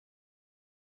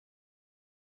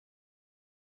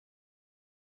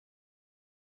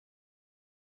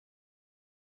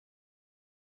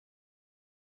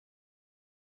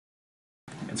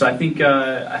And so I think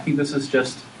this is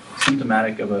just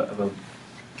symptomatic of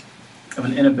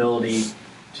an inability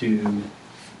to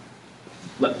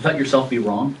let yourself be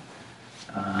wrong,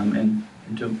 and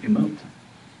to emote.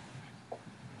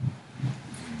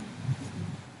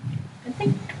 I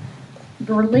think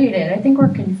related. I think we're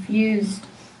confused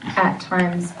at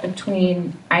times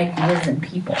between ideas and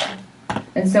people.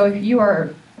 And so if you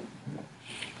are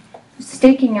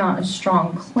staking out a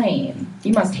strong claim,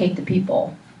 you must hate the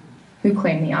people who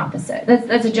claim the opposite.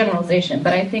 That's a generalization,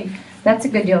 but I think that's a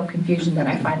good deal of confusion that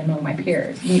I find among my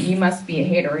peers. You must be a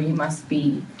hater, or you must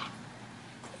be,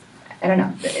 I don't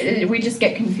know. We just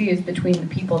get confused between the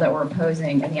people that we're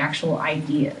opposing and the actual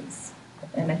ideas.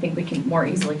 And I think we can more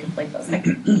easily conflate those. I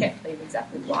can't tell you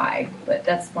exactly why, but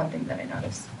that's one thing that I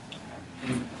noticed.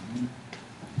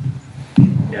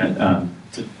 Yeah,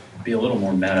 to be a little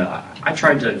more meta, I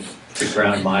tried to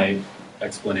ground my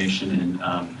explanation in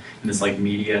this like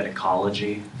media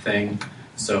ecology thing.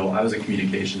 So I was a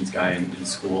communications guy in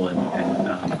school, and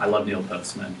I love Neil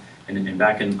Postman. And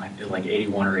back in like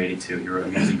 81 or 82, he wrote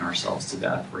Amusing Ourselves to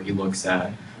Death, where he looks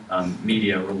at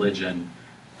media, religion,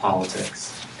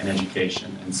 politics, and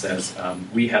education, and says,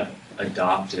 we have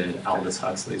adopted Aldous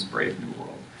Huxley's Brave New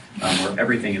World, where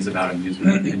everything is about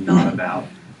amusement and not about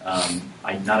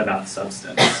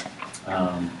substance.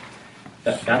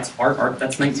 That's art.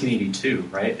 That's 1982,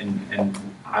 right? And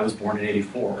I was born in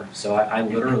 '84, so I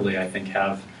literally, I think,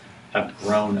 have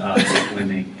grown up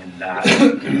swimming in that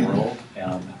world.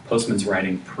 Postman's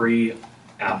writing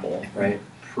pre-Apple, right?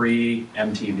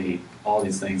 Pre-MTV, all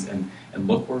these things, and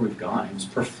look where we've gone.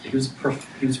 He was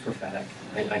prophetic.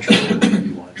 I truly believe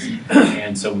he was.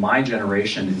 And so my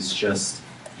generation is just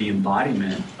the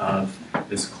embodiment of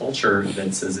this culture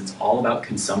that says it's all about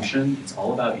consumption, it's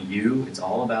all about you, it's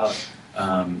all about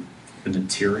the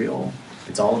material,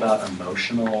 it's all about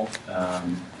emotional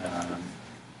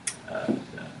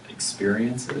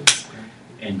experiences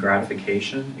and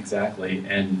gratification, exactly.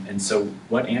 And so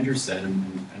what Andrew said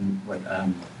and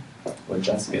what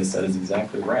Jessica said is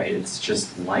exactly right. It's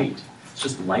just light. It's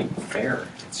just light fare.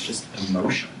 It's just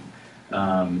emotion,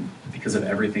 because of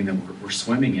everything that we're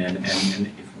swimming in. And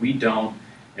if we don't,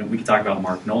 and we could talk about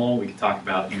Mark Knoll, we could talk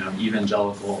about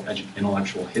evangelical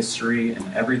intellectual history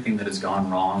and everything that has gone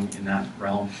wrong in that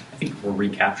realm. I think we're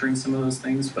recapturing some of those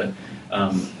things, but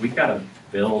we've got to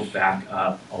build back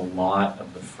up a lot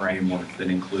of the framework that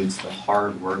includes the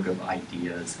hard work of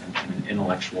ideas and an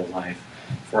intellectual life.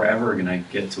 If we're ever going to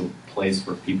get to a place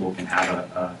where people can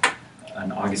have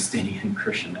an Augustinian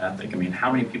Christian ethic, I mean, how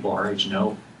many people our age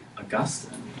know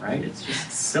Augustine, right? It's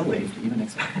just silly to even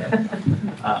expect that.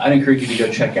 I'd encourage you to go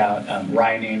check out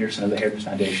Ryan Anderson of the Heritage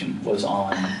Foundation was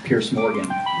on Pierce Morgan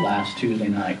last Tuesday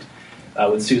night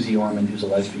with Susie Orman, who's a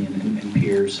lesbian, and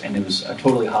Pierce, and it was a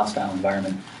totally hostile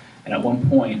environment. And at one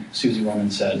point, Susie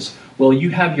Orman says, "Well, you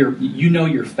know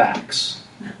your facts."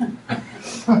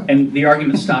 And the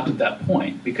argument stopped at that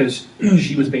point because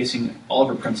she was basing all of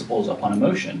her principles upon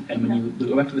emotion. And when you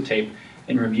go back to the tape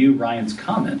and review Ryan's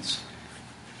comments,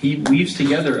 he weaves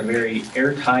together a very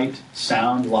airtight,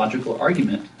 sound, logical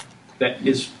argument that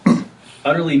is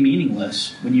utterly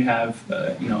meaningless when you have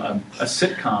a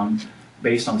sitcom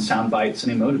based on sound bites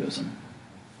and emotivism.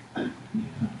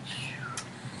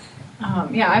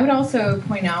 I would also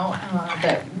point out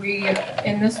that we,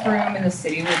 in this room, in the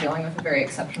city, we're dealing with a very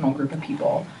exceptional group of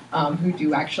people who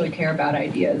do actually care about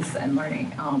ideas and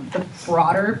learning. The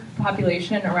broader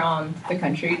population around the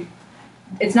country,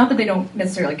 it's not that they don't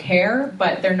necessarily care,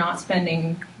 but they're not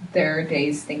spending their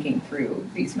days thinking through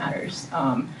these matters.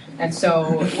 And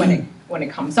so when it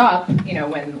comes up,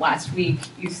 when last week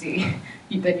you see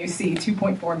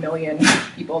 2.4 million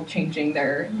people changing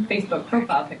their Facebook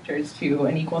profile pictures to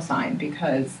an equal sign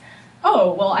because,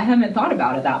 oh, well, I haven't thought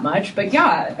about it that much, but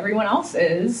yeah, everyone else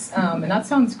is, and that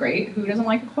sounds great. Who doesn't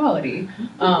like equality?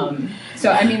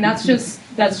 So I mean, that's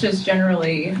just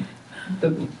generally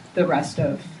the rest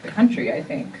of the country, I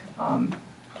think,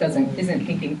 isn't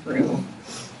thinking through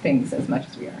things as much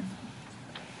as we are.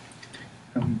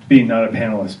 Being not a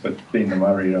panelist, but being the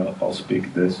moderator, I'll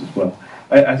speak to this as well.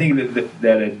 I think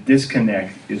that a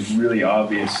disconnect is really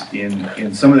obvious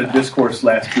in some of the discourse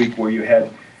last week, where you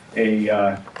had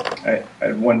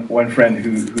one friend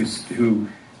who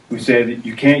said that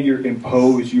you can't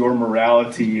impose your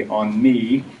morality on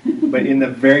me, but in the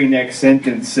very next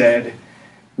sentence said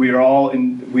we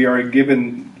are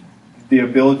given the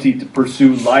ability to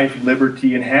pursue life,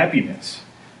 liberty, and happiness.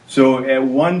 So at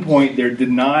one point they're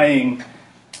denying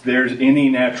there's any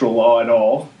natural law at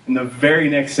all. In the very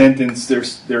next sentence,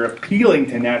 they're appealing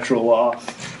to natural law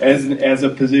as a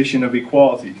position of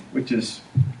equality, which is,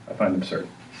 I find absurd.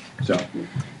 So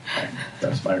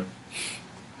that's my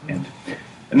end.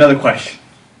 Another question.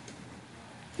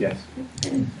 Yes.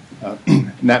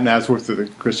 Nat Nasworth of the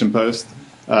Christian Post.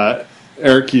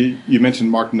 Eric, you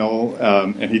mentioned Mark Knoll,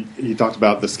 and he talked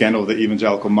about the scandal of the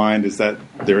evangelical mind is that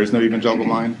there is no evangelical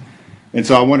mind. And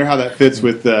so I wonder how that fits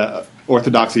with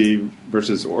orthodoxy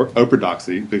versus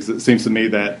orthodoxy, because it seems to me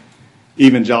that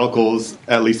evangelicals,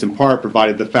 at least in part,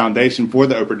 provided the foundation for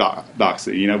the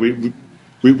orthodoxy. You know,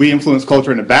 we influence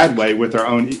culture in a bad way with our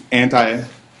own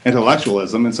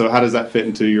anti-intellectualism, and so how does that fit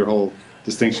into your whole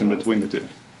distinction between the two?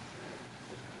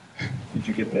 Did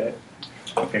you get that?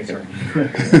 Okay, sorry.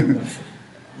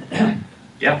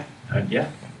 Yeah.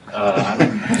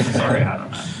 Sorry, I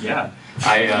don't know. Yeah.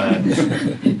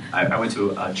 I went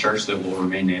to a church that will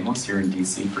remain nameless here in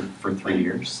D.C. for 3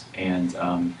 years, and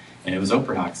it was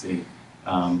orthodoxy.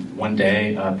 One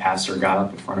day, a pastor got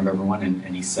up in front of everyone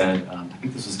and he said, I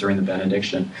think this was during the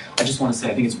benediction, I just want to say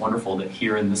I think it's wonderful that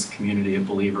here in this community of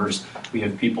believers, we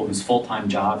have people whose full-time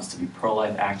job is to be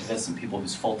pro-life activists and people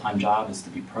whose full-time job is to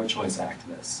be pro-choice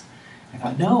activists. I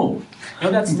thought, no,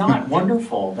 that's not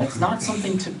wonderful. That's not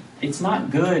something it's not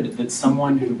good that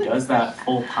someone who does that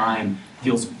full-time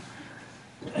feels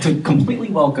completely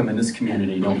welcome in this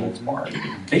community, no holds barred.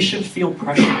 They should feel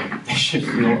pressured. They should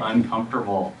feel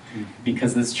uncomfortable,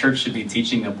 because this church should be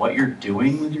teaching that what you're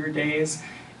doing with your days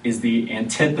is the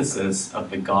antithesis of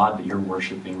the God that you're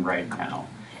worshiping right now.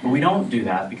 But we don't do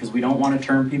that because we don't want to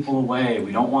turn people away.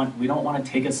 We don't want to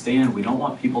take a stand. We don't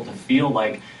want people to feel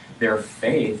like their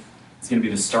faith is going to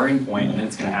be the starting point and then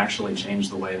it's going to actually change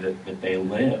the way that they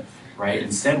live, right?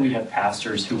 Instead, we have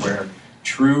pastors who wear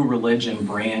true religion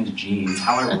brand jeans.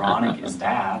 How ironic is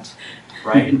that,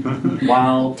 right?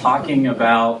 While talking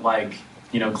about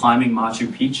climbing Machu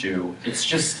Picchu, it's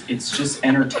just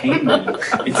entertainment.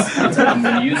 It's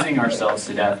amusing ourselves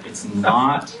to death. It's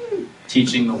not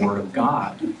teaching the Word of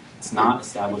God. It's not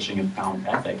establishing a sound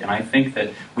ethic. And I think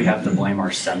that we have to blame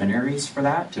our seminaries for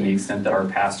that, to the extent that our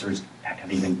pastors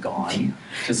have even gone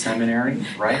to seminary,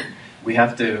 right? We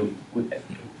have to,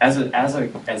 as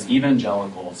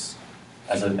evangelicals,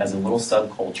 as a little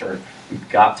subculture, we've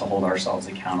got to hold ourselves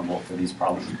accountable for these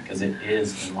problems, because it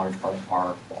is in large part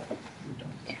our fault.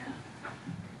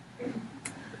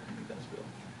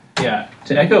 Yeah,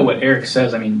 to echo what Eric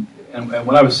says, I mean, and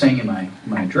what I was saying in my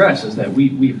address is that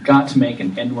we've got to make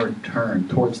an inward turn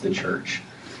towards the church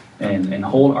and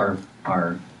hold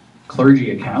our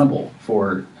clergy accountable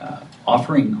for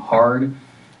offering hard,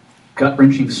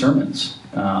 gut-wrenching sermons.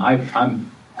 I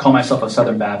call myself a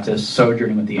Southern Baptist,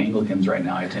 sojourning with the Anglicans right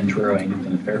now. I attend Truro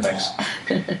Anglican in Fairfax.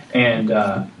 And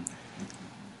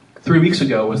 3 weeks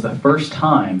ago was the first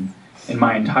time in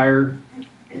my entire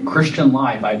Christian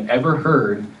life I'd ever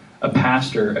heard a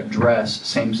pastor address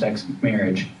same-sex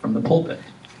marriage from the pulpit.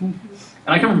 And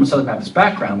I come from a Southern Baptist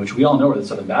background, which we all know where the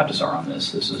Southern Baptists are on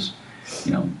this. This is,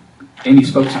 any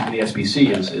spokesman for the SBC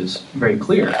is very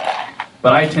clear.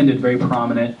 But I attended a very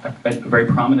prominent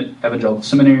evangelical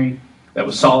seminary that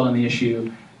was solid on the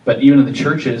issue. But even in the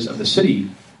churches of the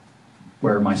city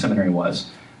where my seminary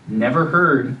was, never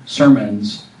heard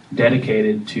sermons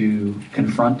dedicated to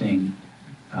confronting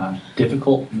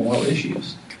difficult moral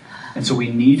issues. And so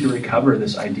we need to recover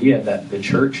this idea that the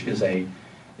church is a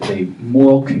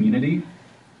moral community,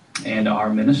 and our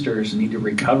ministers need to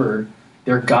recover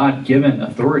their God-given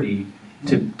authority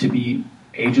to be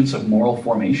agents of moral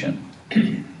formation.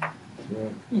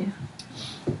 Yeah.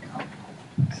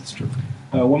 That's true.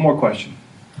 One more question.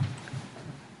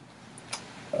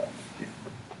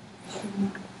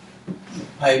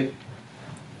 I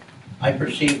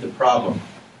perceive the problem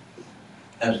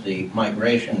as the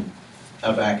migration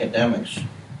of academics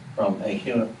from a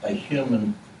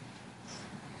human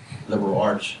liberal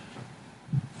arts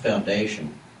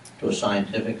foundation to a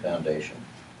scientific foundation.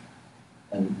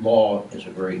 And law is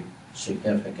a very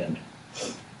significant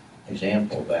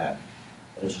example of that.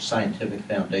 There's a scientific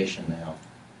foundation now.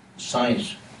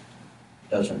 Science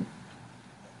doesn't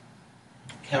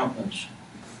countenance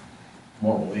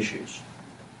moral issues.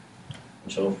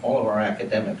 And so if all of our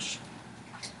academics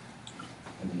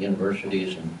in the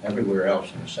universities and everywhere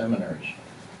else in the seminaries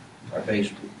are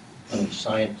based on a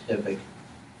scientific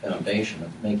foundation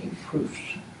of making proofs,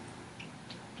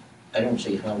 I don't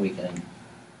see how we can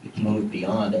move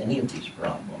beyond any of these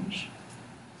problems.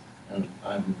 And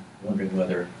I'm wondering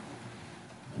whether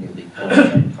any of the folks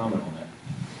have a comment on that.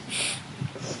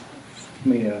 Let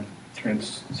me try and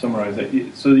summarize that.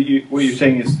 So what you're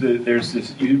saying is that there's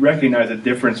this, you recognize a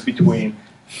difference between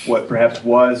what perhaps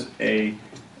was a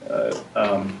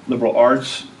liberal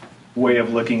arts way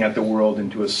of looking at the world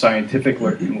into a scientific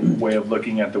way of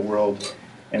looking at the world,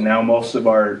 and now most of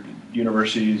our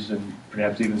universities and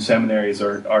perhaps even seminaries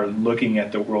are looking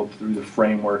at the world through the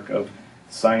framework of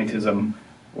scientism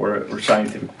or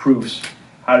scientific proofs,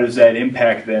 how does that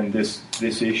impact then this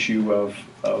issue of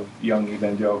young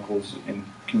evangelicals in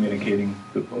communicating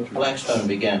the culture? Blackstone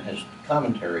began his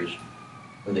commentaries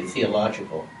with a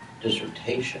theological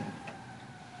dissertation.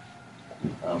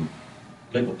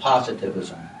 Legal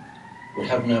positivism would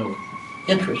have no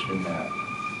interest in that,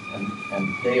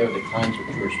 and they are the kinds of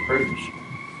jurisprudence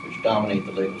which dominate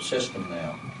the legal system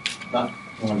now, not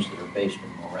ones that are based in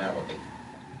morality.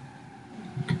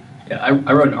 Yeah,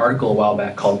 I wrote an article a while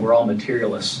back called "We're All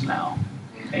Materialists Now,"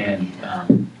 and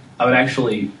I would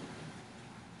actually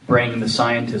bring the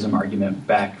scientism argument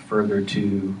back further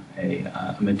to a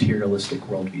materialistic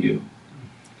worldview.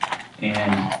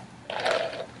 And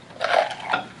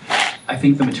I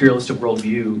think the materialistic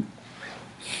worldview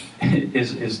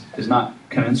is not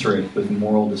commensurate with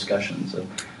moral discussions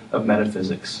of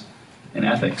metaphysics and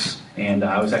ethics. And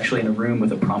I was actually in a room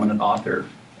with a prominent author,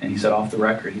 and he said off the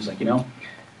record, he's like,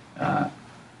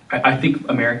 I think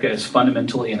America is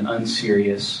fundamentally an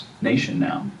unserious nation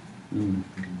now. Mm-hmm.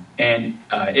 And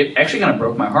it actually kind of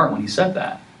broke my heart when he said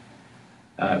that,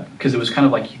 because it was kind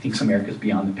of like he thinks America is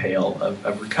beyond the pale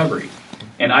of recovery.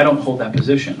 And I don't hold that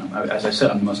position. As I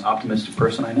said, I'm the most optimistic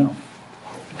person I know.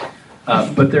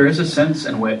 But there is a sense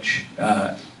in which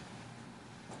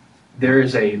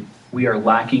we are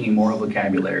lacking a moral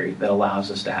vocabulary that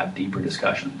allows us to have deeper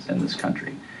discussions in this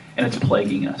country. And it's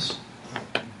plaguing us.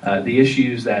 The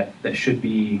issues that should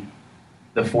be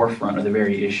the forefront are the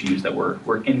very issues that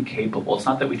we're incapable. It's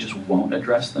not that we just won't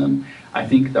address them. I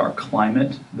think that our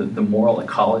climate, the moral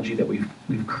ecology that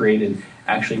we've created,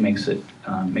 actually makes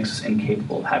us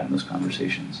incapable of having those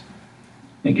conversations.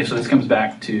 And so this comes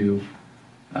back to,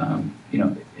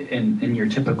 in your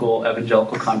typical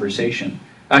evangelical conversation.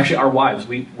 Actually, our wives,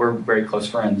 we're very close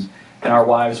friends, and our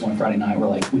wives one Friday night were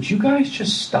like, "Would you guys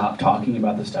just stop talking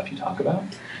about the stuff you talk about?"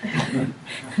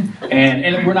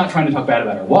 and we're not trying to talk bad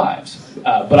about our wives,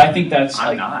 but I think that's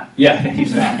I'm not. Yeah,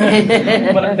 he's not.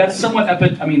 But that's somewhat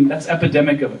that's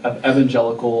epidemic of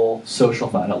evangelical social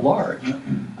thought at large.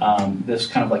 This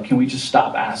kind of like, can we just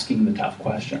stop asking the tough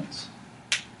questions?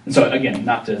 And so again,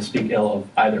 not to speak ill of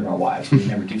either of our wives, we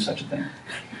never do such a thing.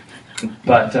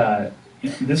 But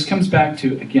this comes back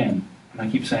to, again, and I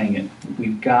keep saying it,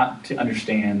 we've got to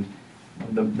understand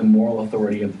the moral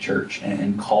authority of the church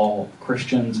and call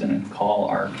Christians and call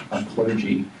our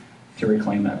clergy to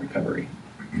reclaim that recovery.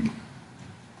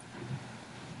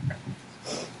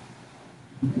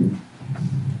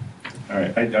 All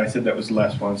right, I said that was the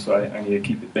last one, so I need to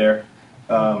keep it there.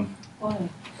 Why?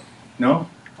 No?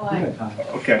 Why?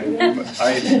 Okay. It looks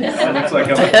like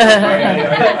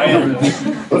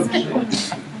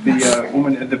the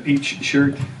woman in the peach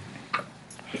shirt.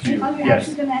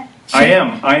 Yes. I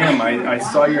am. I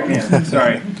saw your hand.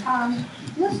 Sorry.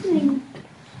 Listening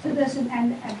to this and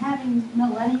having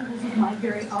millennials of my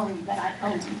very own that I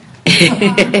own,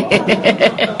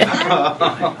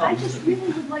 I just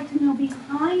really would like to know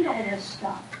behind all this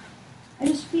stuff. I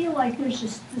just feel like there's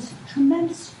just this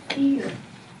tremendous fear.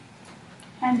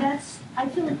 And I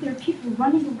feel like there are people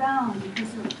running around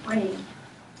because they're afraid.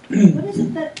 What is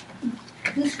it that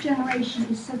this generation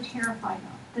is so terrified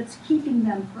of that's keeping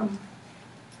them from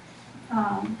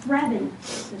grabbing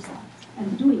this life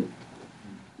and doing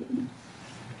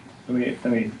it?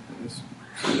 Let me.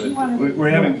 We're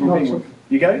having.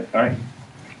 You got it? All right.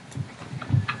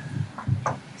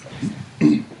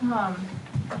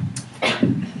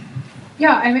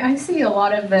 Yeah, I see a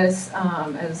lot of this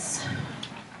as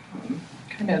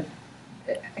kind of,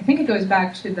 I think it goes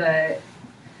back to the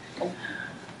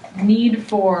need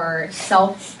for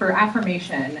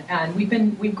affirmation, and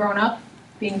we've grown up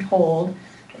being told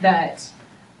that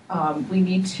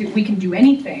we can do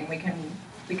anything, we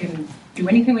can do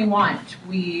anything we want.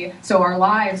 So our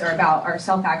lives are about our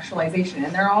self-actualization,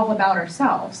 and they're all about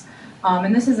ourselves.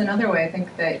 And this is another way I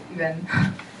think that even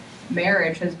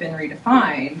marriage has been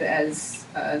redefined as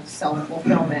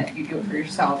self-fulfillment. You do it for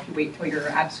yourself. You wait till you're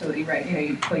absolutely right.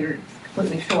 Till you're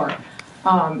completely sure.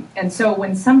 And so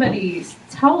when somebody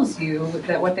tells you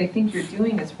that what they think you're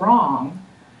doing is wrong,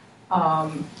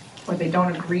 or they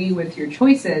don't agree with your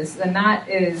choices, then that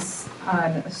is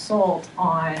an assault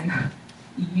on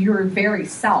your very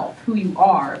self, who you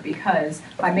are, because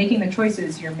by making the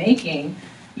choices you're making,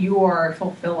 you are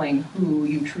fulfilling who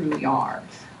you truly are.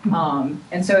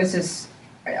 And so it's just,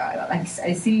 I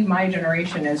see my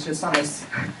generation as just on this,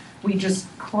 we just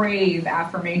crave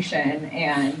affirmation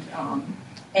and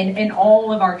in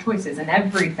all of our choices and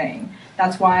everything.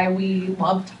 That's why we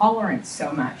love tolerance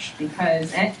so much,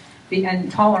 because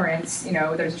and tolerance,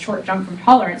 there's a short jump from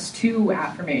tolerance to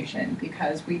affirmation,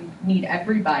 because we need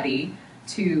everybody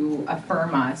to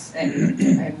affirm us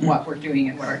and what we're doing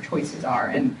and what our choices are.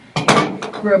 And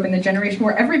grew up in the generation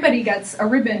where everybody gets a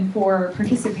ribbon for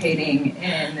participating,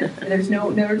 and there's no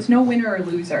winner or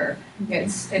loser.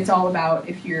 It's all about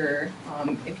if you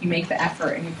make the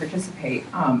effort and you participate.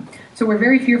 So we're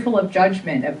very fearful of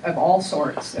judgment of all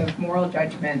sorts, of moral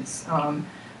judgments,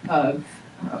 of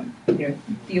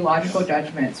theological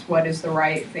judgments. What is the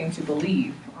right thing to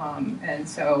believe? And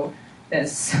so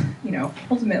this,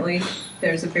 ultimately,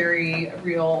 there's a very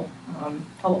real.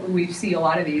 We see a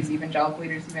lot of these evangelical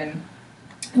leaders even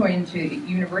going into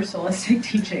universalistic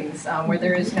teachings where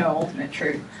there is no ultimate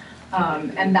truth.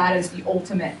 And that is the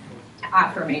ultimate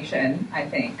affirmation, I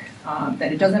think,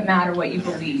 that it doesn't matter what you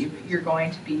believe, you're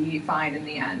going to be fine in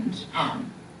the end.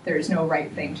 There is no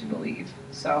right thing to believe.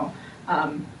 So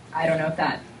I don't know if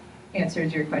that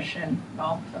answers your question at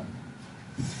all. So.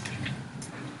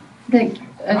 I think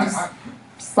just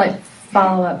slight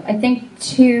follow-up. I think,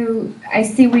 too, I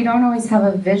see we don't always have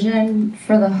a vision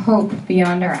for the hope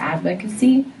beyond our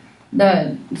advocacy,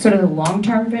 the sort of the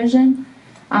long-term vision.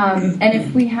 And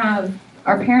if we have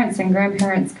our parents and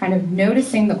grandparents kind of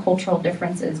noticing the cultural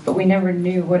differences, but we never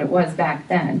knew what it was back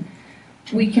then,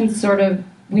 we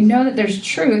know that there's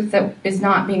truth that is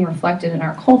not being reflected in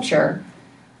our culture,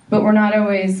 but we're not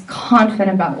always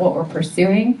confident about what we're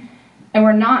pursuing. And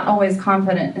we're not always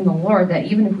confident in the Lord that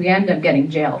even if we end up getting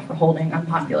jailed for holding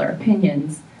unpopular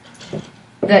opinions,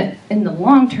 that in the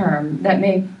long term, that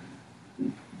may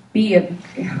be a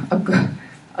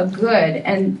good,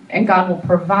 and God will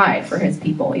provide for his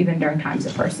people even during times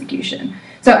of persecution.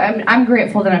 So I'm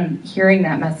grateful that I'm hearing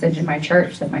that message in my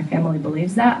church, that my family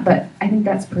believes that, but I think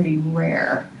that's pretty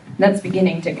rare. That's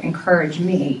beginning to encourage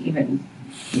me even,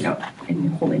 in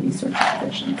holding these sorts of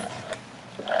positions.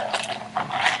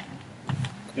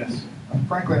 Yes.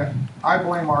 Frankly, I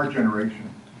blame our generation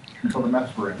for the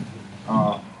mess we're in.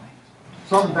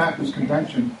 Southern Baptist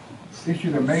Convention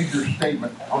issued a major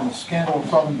statement on the scandal of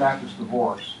Southern Baptist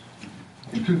divorce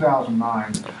in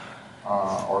 2009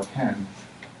 or 10,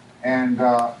 and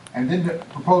didn't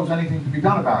propose anything to be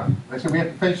done about it. They said we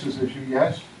have to face this issue,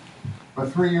 yes,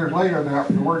 but 3 years later,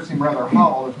 the words seem rather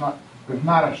hollow. There's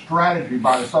not a strategy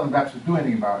by the Southern Baptists to do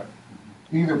anything about it,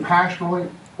 either pastorally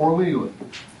or legally.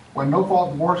 When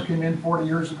no-fault divorce came in 40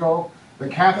 years ago, the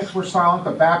Catholics were silent,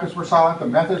 the Baptists were silent, the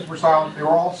Methodists were silent, they were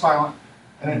all silent.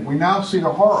 And we now see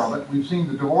the horror of it. We've seen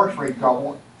the divorce rate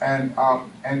double, and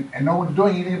no one's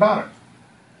doing anything about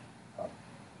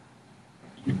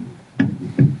it.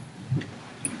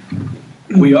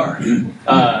 We are.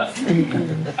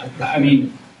 I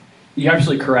mean, you're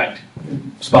absolutely correct.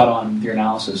 Spot on with your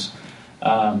analysis.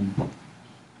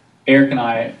 Eric and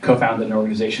I co-founded an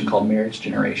organization called Marriage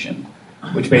Generation,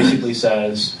 which basically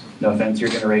says, no offense, your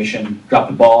generation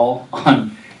dropped the ball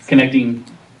on connecting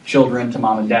children to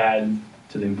mom and dad,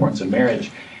 to the importance of marriage.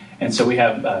 And so we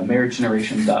have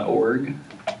marriagegeneration.org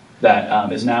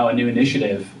that is now a new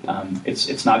initiative.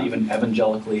 It's not even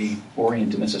evangelically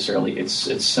oriented necessarily. It's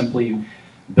simply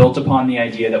built upon the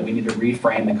idea that we need to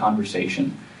reframe the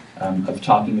conversation of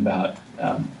talking about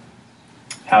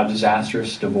how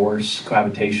disastrous divorce,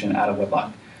 cohabitation, out of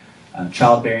wedlock,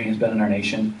 childbearing has been in our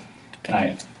nation.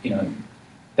 And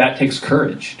that takes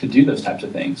courage to do those types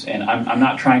of things. And I'm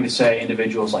not trying to say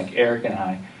individuals like Eric and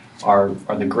I are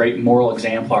the great moral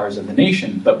exemplars of the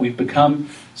nation, but we've become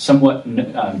somewhat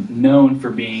known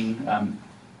for being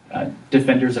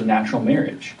defenders of natural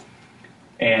marriage.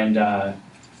 And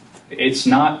it's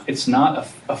not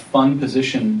a fun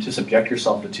position to subject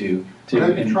yourself to.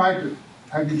 Have you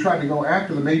tried to go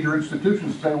after the major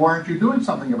institutions and say, why aren't you doing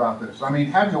something about this? I mean,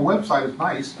 having a website is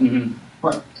nice,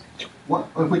 but what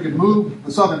if we could move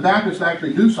the Southern Baptists to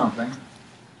actually do something,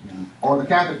 or the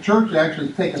Catholic Church to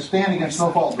actually take a stand against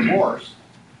no-fault divorce?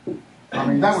 I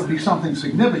mean, that would be something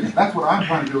significant. That's what I'm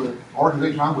trying to do. The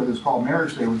organization I'm with is called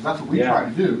Marriage Savers. That's what we try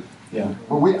to do. Yeah.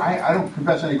 But I don't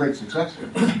confess any great success here.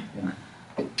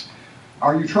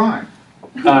 Are you trying?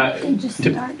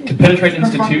 To penetrate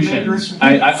institutions,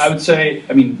 I would say,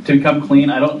 I mean, to become clean,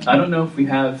 I don't know if we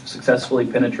have successfully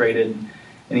penetrated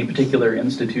any particular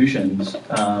institutions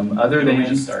other than We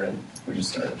just started.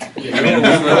 Yeah,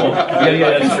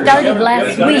 that's true. Started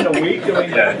last week.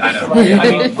 Yeah, I know. I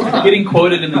mean, getting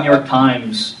quoted in the New York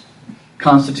Times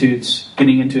constitutes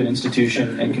getting into an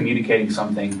institution and communicating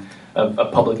something of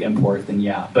public import, then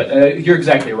yeah. But you're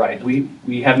exactly right.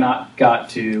 We have not got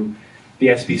to the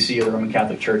SBC or the Roman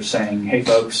Catholic Church saying, hey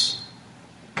folks,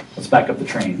 let's back up the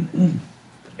train.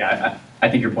 Yeah, I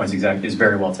think your point is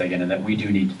very well taken, and that we do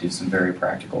need to do some very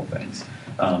practical things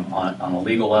on a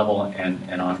legal level and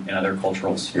in other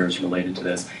cultural spheres related to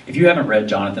this. If you haven't read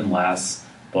Jonathan Last's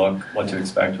book, What to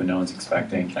Expect When No One's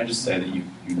Expecting, can I just say that you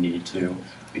need to,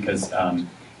 because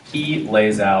he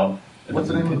lays out What's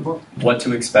the name of the book? What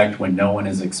to Expect When No One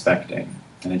is Expecting,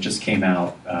 and it just came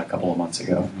out a couple of months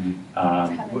ago.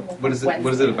 What is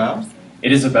it about?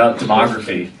 It is about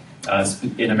demography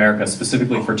in America,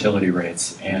 specifically fertility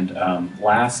rates. And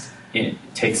Last, it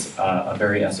takes a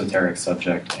very esoteric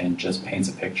subject and just paints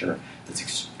a picture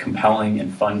that's compelling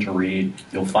and fun to read.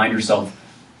 You'll find yourself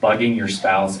bugging your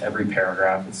spouse every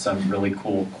paragraph with some really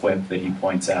cool quip that he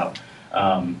points out.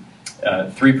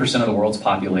 3% of the world's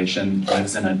population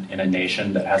lives in a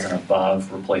nation that has an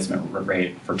above replacement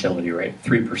rate fertility rate.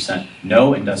 3%.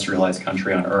 No industrialized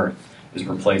country on earth is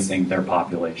replacing their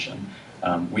population.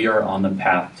 We are on the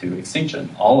path to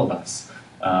extinction, all of us.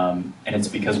 And it's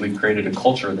because we've created a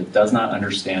culture that does not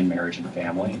understand marriage and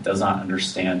family. It does not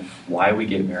understand why we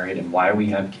get married and why we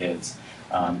have kids.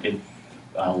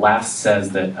 Last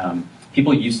says that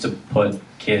people used to put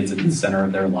kids at the center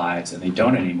of their lives, and they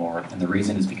don't anymore, and the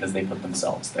reason is because they put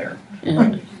themselves there.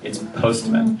 It's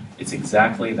postman. It's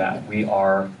exactly that. We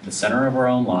are the center of our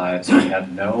own lives. We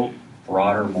have no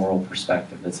broader moral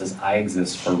perspective that says, I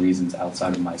exist for reasons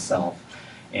outside of myself.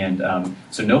 And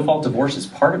so no-fault divorce is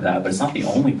part of that, but it's not the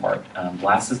only part.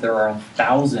 Last says there are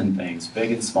 1,000 things,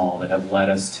 big and small, that have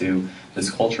led us to this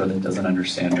culture that doesn't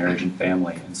understand marriage and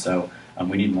family. And so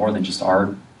we need more than just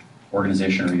our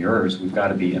organization or yours. We've got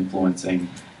to be influencing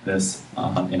this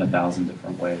in 1,000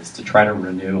 different ways to try to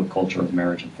renew a culture of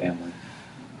marriage and family.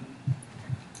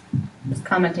 Just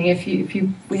commenting,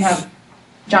 we have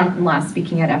Jonathan Last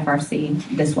speaking at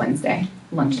FRC this Wednesday,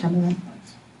 lunchtime event.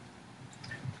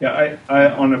 Yeah,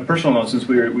 I on a personal note, since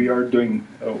we are doing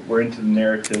we're into the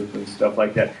narrative and stuff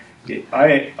like that.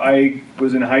 I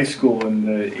was in high school in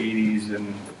the 80s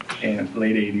and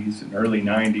late 80s and early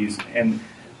 90s, and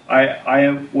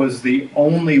I was the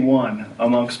only one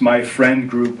amongst my friend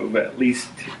group of at least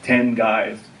 10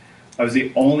 guys. I was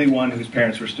the only one whose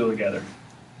parents were still together.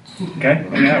 Okay,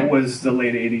 and that was the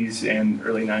late 80s and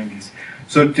early 90s.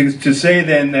 So to say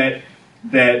then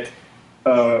that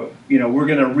we're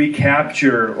going to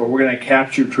recapture or we're going to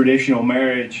capture traditional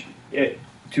marriage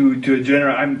to a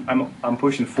general. I'm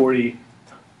pushing 40.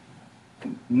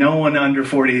 No one under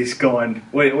 40 is going,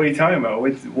 what are you talking about?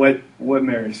 What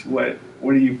marriage? What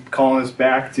are you calling us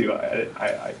back to?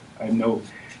 I have no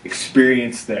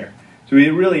experience there. So we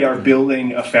really are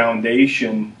building a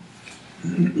foundation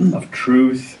of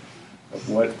truth, of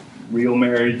what real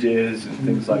marriage is, and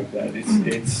things like that.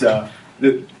 It's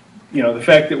the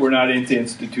fact that we're not into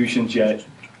institutions yet.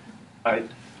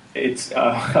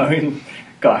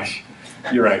 Gosh,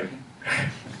 you're right.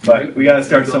 But we got to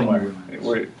start somewhere.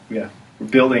 We're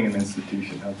building an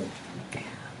institution.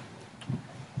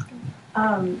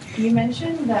 You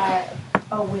mentioned that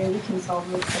a way we can solve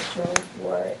this cultural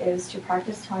war is to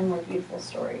practice telling more beautiful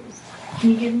stories.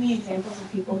 Can you give me examples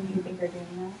of people who you think are doing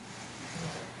that?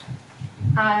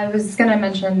 I was going to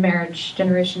mention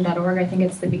marriagegeneration.org. I think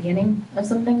it's the beginning of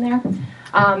something there.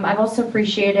 I've also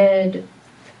appreciated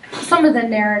some of the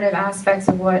narrative aspects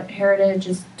of what Heritage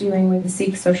is doing with the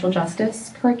Sikh social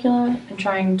justice curricula and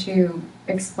trying to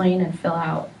explain and fill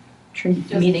out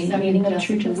meaning of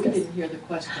true justice. We didn't hear the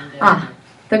question.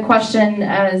 The question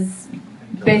is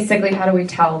basically, how do we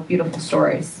tell beautiful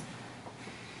stories?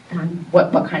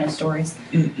 What kind of stories?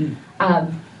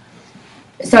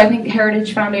 So I think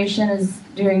Heritage Foundation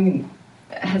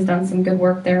has done some good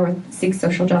work there with Sikh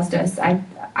social justice. I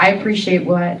appreciate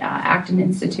what Acton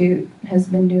Institute has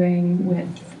been doing with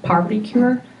Poverty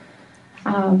Cure.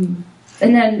 And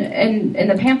then in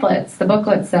the pamphlets, the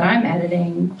booklets that I'm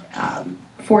editing,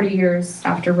 40 years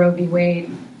after Roe v. Wade,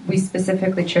 we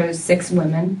specifically chose 6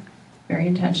 women, very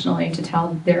intentionally, to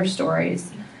tell their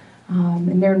stories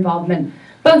and their involvement,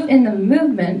 both in the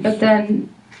movement, but then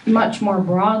much more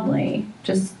broadly,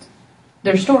 just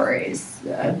their stories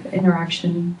of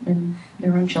interaction and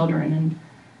their own children and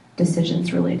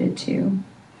decisions related to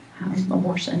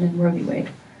abortion and Roe v. Wade.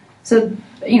 So,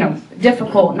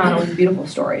 difficult, not always beautiful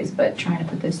stories, but trying to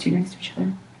put those two next to each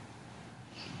other.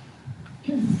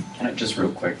 Can I just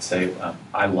real quick say,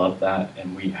 I love that,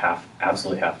 and we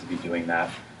absolutely have to be doing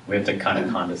that. We have to kind of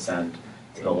condescend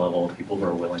to the level of people who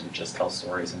are willing to just tell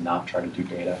stories and not try to do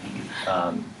data.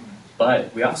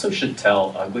 But we also should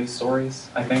tell ugly stories,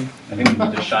 I think. I think we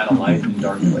need to shine a light in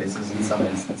dark places in some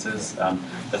instances.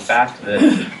 The fact that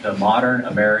the modern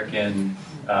American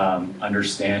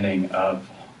understanding of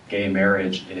gay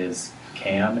marriage is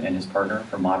Cam and his partner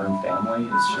from Modern Family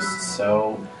is just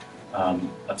so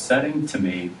upsetting to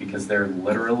me because they're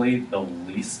literally the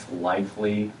least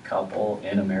likely couple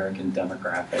in American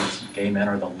demographics. Gay men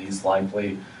are the least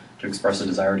likely to express a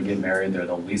desire to get married. They're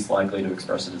the least likely to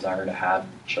express a desire to have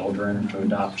children, to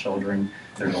adopt children.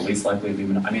 They're the least likely to be.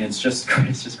 I mean, it's just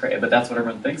great. But that's what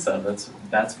everyone thinks of.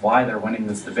 That's why they're winning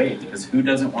this debate, because who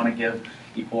doesn't want to give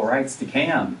equal rights to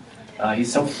Cam?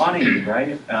 He's so funny,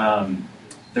 right?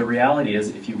 The reality is,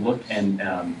 if you look in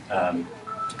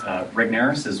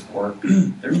Rignaris's work,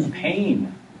 there's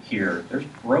pain here. There's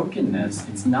brokenness.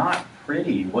 It's not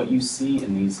pretty what you see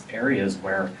in these areas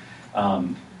where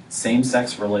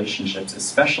same-sex relationships,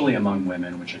 especially among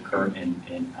women, which occur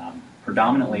in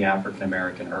predominantly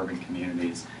African-American urban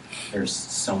communities, there's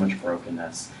so much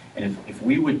brokenness. And if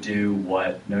we would do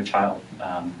what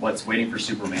what's Waiting for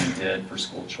Superman did for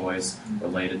school choice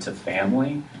related to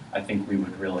family, I think we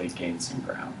would really gain some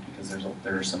ground, because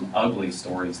there are some ugly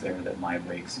stories there that might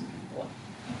wake some people up.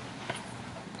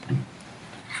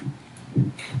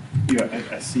 Yeah,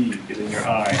 I see it in your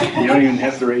eye. You don't even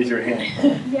have to raise your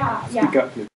hand. Yeah, Speak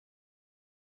up.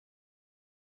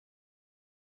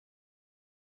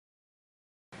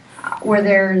 Where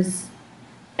there's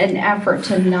an effort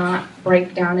to not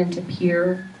break down into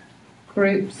peer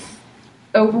groups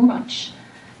over much.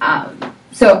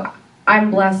 So I'm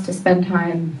blessed to spend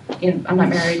time, I'm not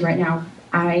married right now.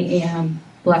 I am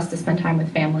blessed to spend time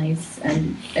with families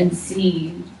and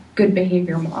see good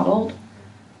behavior modeled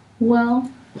well.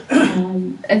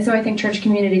 And so I think church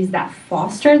communities that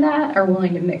foster that are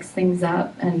willing to mix things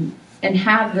up and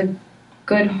have the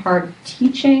good hard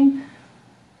teaching.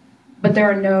 But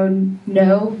there are no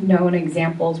known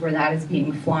examples where that is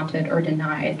being flaunted or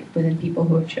denied within people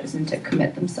who have chosen to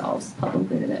commit themselves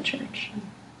publicly to that church.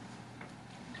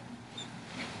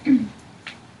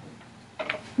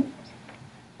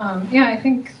 Yeah, I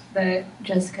think that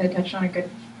Jessica touched on a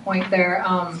good point there.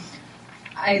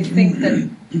 I think that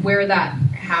where that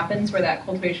happens, where that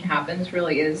cultivation happens,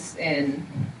 really is in,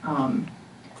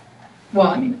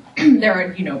 there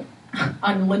are,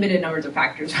 unlimited numbers of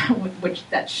factors which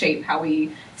that shape how we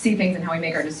see things and how we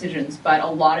make our decisions, but a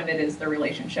lot of it is the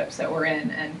relationships that we're in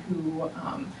and who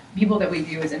people that we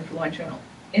view as influential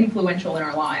in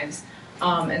our lives.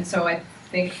 And so I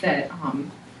think that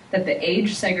that the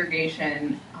age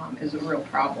segregation is a real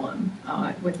problem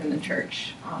within the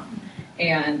church.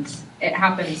 And it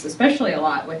happens especially a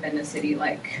lot within a city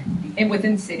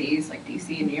within cities like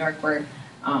DC and New York, where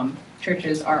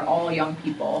churches are all young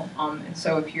people. And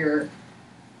so if you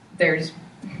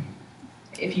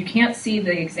can't see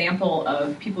the example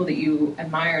of people that you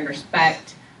admire and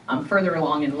respect further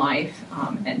along in life,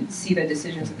 and see the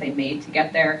decisions that they made to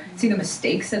get there, see the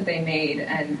mistakes that they made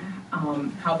and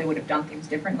how they would have done things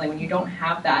differently, when you don't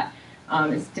have that,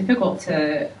 it's difficult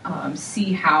to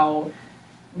see how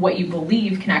what you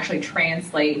believe can actually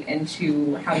translate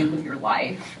into how you live your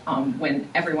life when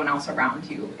everyone else around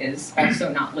you is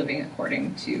also not living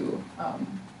according to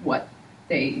what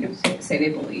they say they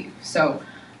believe. So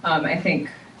I think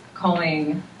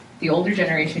calling the older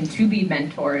generation to be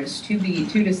mentors, to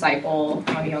disciple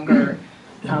younger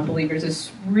believers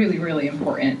is really, really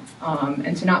important,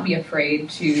 and to not be afraid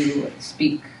to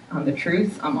speak the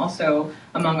truth. Also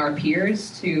among our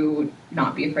peers, to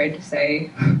not be afraid to say,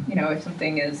 if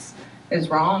something is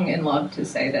wrong, in love, to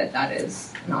say that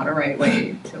is not a right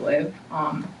way to live,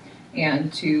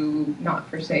 and to not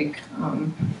forsake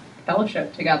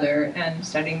fellowship together and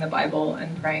studying the Bible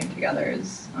and praying together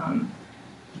is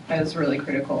really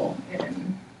critical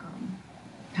in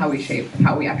how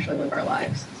we actually live our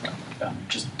lives. So.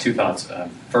 Just two thoughts.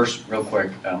 First, real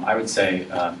quick, I would say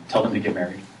tell them to get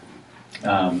married.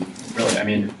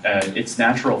 Really, it's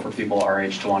natural for people our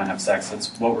age to want to have sex.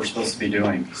 That's what we're supposed to be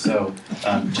doing. So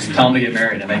just tell them to get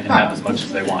married, and they can have as much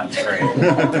as they want. It's great.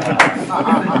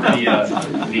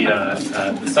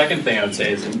 The second thing I would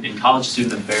say is in college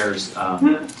student affairs,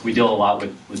 we deal a lot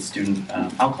with student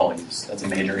alcohol use. That's a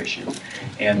major issue.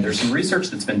 And there's some research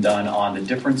that's been done on the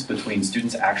difference between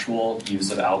students' actual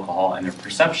use of alcohol and their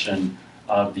perception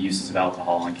of the uses of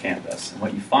alcohol on campus. And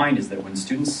what you find is that when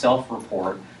students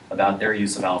self-report about their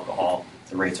use of alcohol,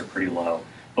 the rates are pretty low.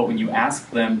 But when you ask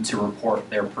them to report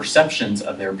their perceptions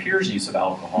of their peers' use of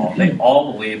alcohol, they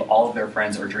all believe all of their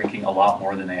friends are drinking a lot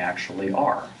more than they actually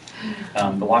are.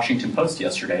 The Washington Post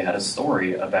yesterday had a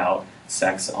story about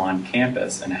sex on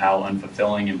campus and how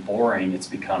unfulfilling and boring it's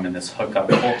become in this hookup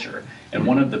culture. And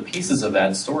one of the pieces of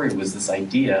that story was this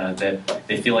idea that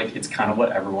they feel like it's kind of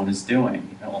what everyone is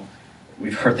doing.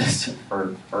 We've heard this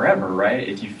for forever, right?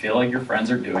 If you feel like your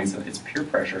friends are doing something, it's peer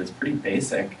pressure. It's pretty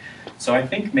basic. So I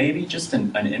think maybe just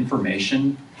an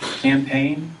information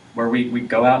campaign where we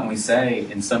go out and we say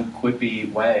in some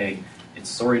quippy way, it's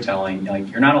storytelling,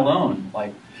 like, you're not alone.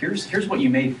 Like, here's what you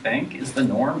may think is the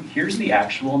norm. Here's the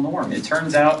actual norm. It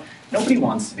turns out nobody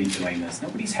wants to be doing this.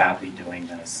 Nobody's happy doing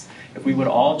this. If we would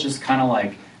all just kind of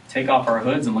like take off our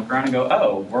hoods and look around and go,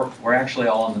 oh, we're actually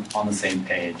all on the same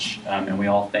page, and we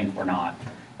all think we're not,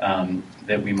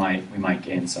 that we might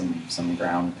gain some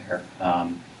ground there.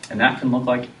 And that can look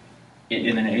like,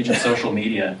 in an age of social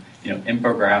media,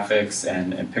 infographics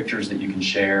and pictures that you can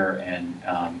share, and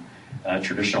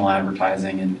traditional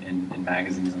advertising in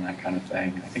magazines and that kind of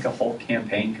thing. I think a whole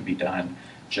campaign could be done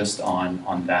just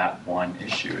on that one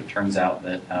issue. It turns out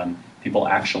that people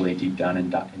actually deep down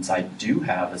inside do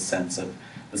have a sense of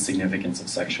the significance of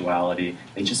sexuality.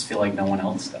 They just feel like no one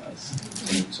else does.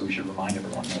 So we should remind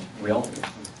everyone that we all do.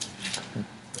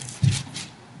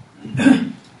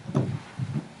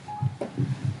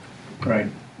 Right.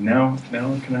 Now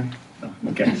can I? Oh,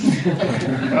 okay.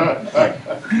 All right.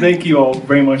 Thank you all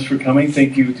very much for coming.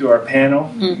 Thank you to our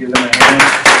panel. Give them a hand.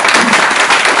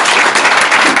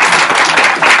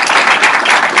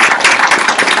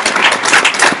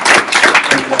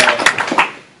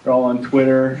 We're all on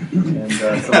Twitter and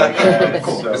stuff like that.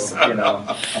 So, and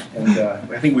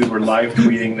I think we were live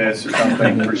tweeting this or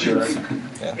something for sure.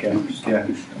 Okay. Yeah.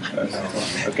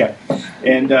 Okay.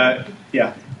 And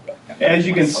yeah. As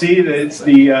you can see,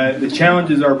 the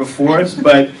challenges are before us,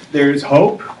 but there's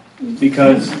hope,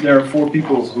 because there are 4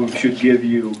 people who should give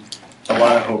you a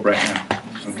lot of hope right now.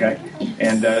 Okay,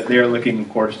 and they are looking, of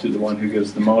course, to the one who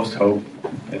gives the most hope,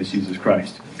 that is Jesus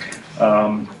Christ.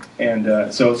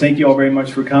 So thank you all very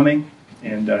much for coming,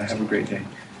 and have a great day.